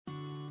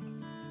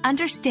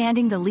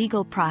Understanding the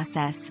legal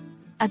process,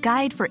 a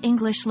guide for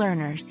English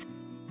learners.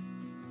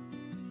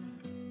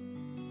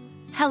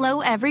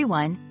 Hello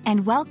everyone,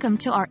 and welcome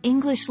to our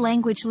English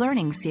language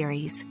learning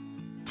series.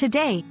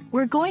 Today,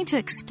 we're going to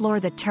explore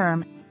the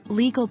term,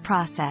 legal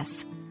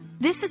process.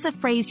 This is a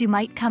phrase you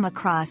might come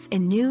across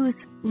in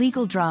news,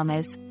 legal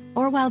dramas,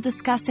 or while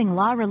discussing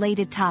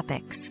law-related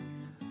topics.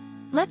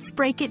 Let's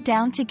break it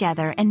down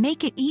together and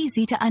make it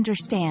easy to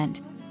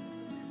understand.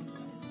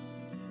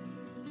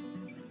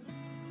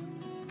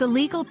 The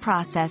legal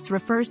process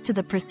refers to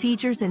the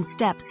procedures and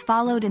steps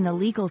followed in the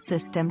legal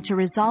system to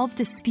resolve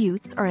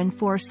disputes or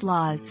enforce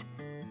laws.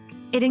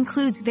 It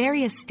includes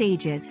various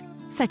stages,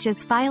 such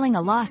as filing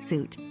a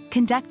lawsuit,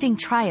 conducting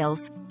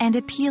trials, and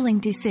appealing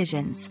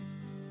decisions.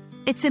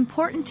 It's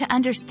important to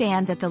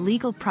understand that the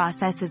legal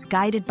process is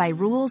guided by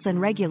rules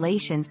and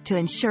regulations to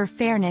ensure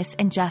fairness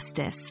and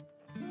justice.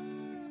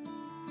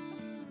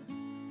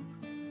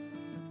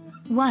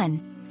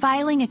 1.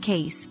 Filing a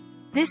case.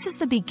 This is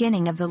the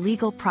beginning of the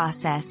legal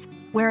process,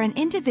 where an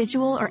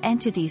individual or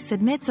entity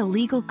submits a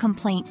legal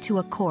complaint to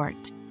a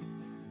court.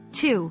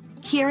 2.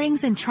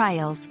 Hearings and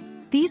trials.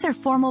 These are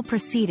formal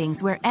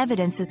proceedings where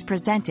evidence is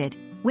presented,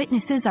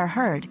 witnesses are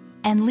heard,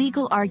 and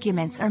legal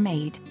arguments are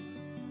made.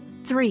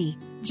 3.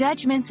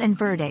 Judgments and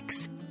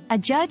verdicts. A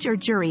judge or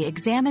jury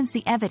examines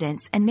the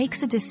evidence and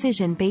makes a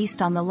decision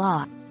based on the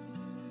law.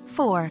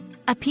 4.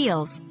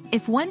 Appeals.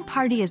 If one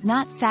party is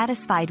not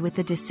satisfied with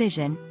the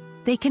decision,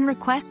 they can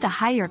request a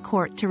higher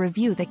court to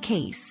review the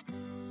case.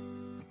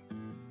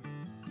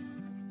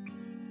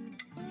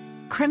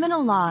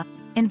 Criminal law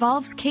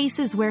involves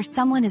cases where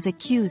someone is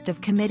accused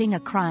of committing a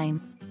crime.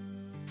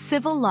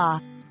 Civil law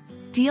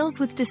deals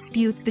with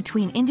disputes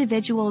between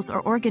individuals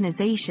or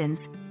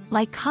organizations,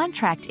 like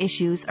contract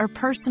issues or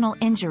personal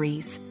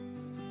injuries.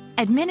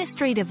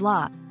 Administrative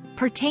law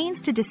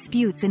pertains to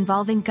disputes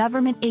involving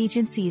government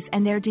agencies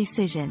and their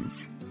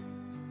decisions.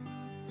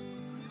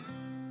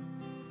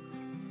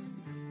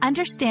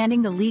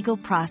 Understanding the legal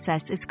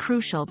process is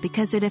crucial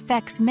because it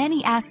affects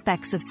many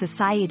aspects of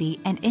society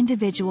and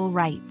individual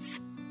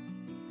rights.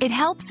 It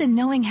helps in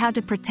knowing how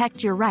to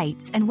protect your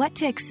rights and what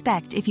to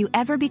expect if you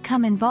ever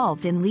become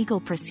involved in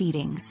legal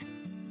proceedings.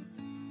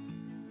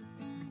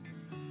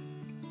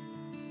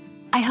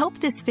 I hope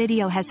this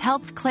video has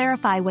helped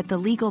clarify what the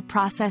legal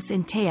process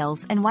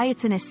entails and why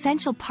it's an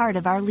essential part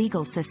of our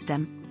legal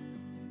system.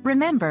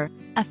 Remember,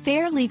 a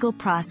fair legal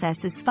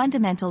process is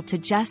fundamental to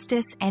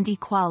justice and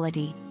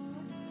equality.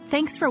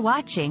 Thanks for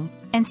watching,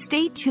 and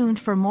stay tuned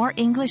for more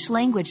English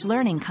language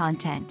learning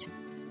content.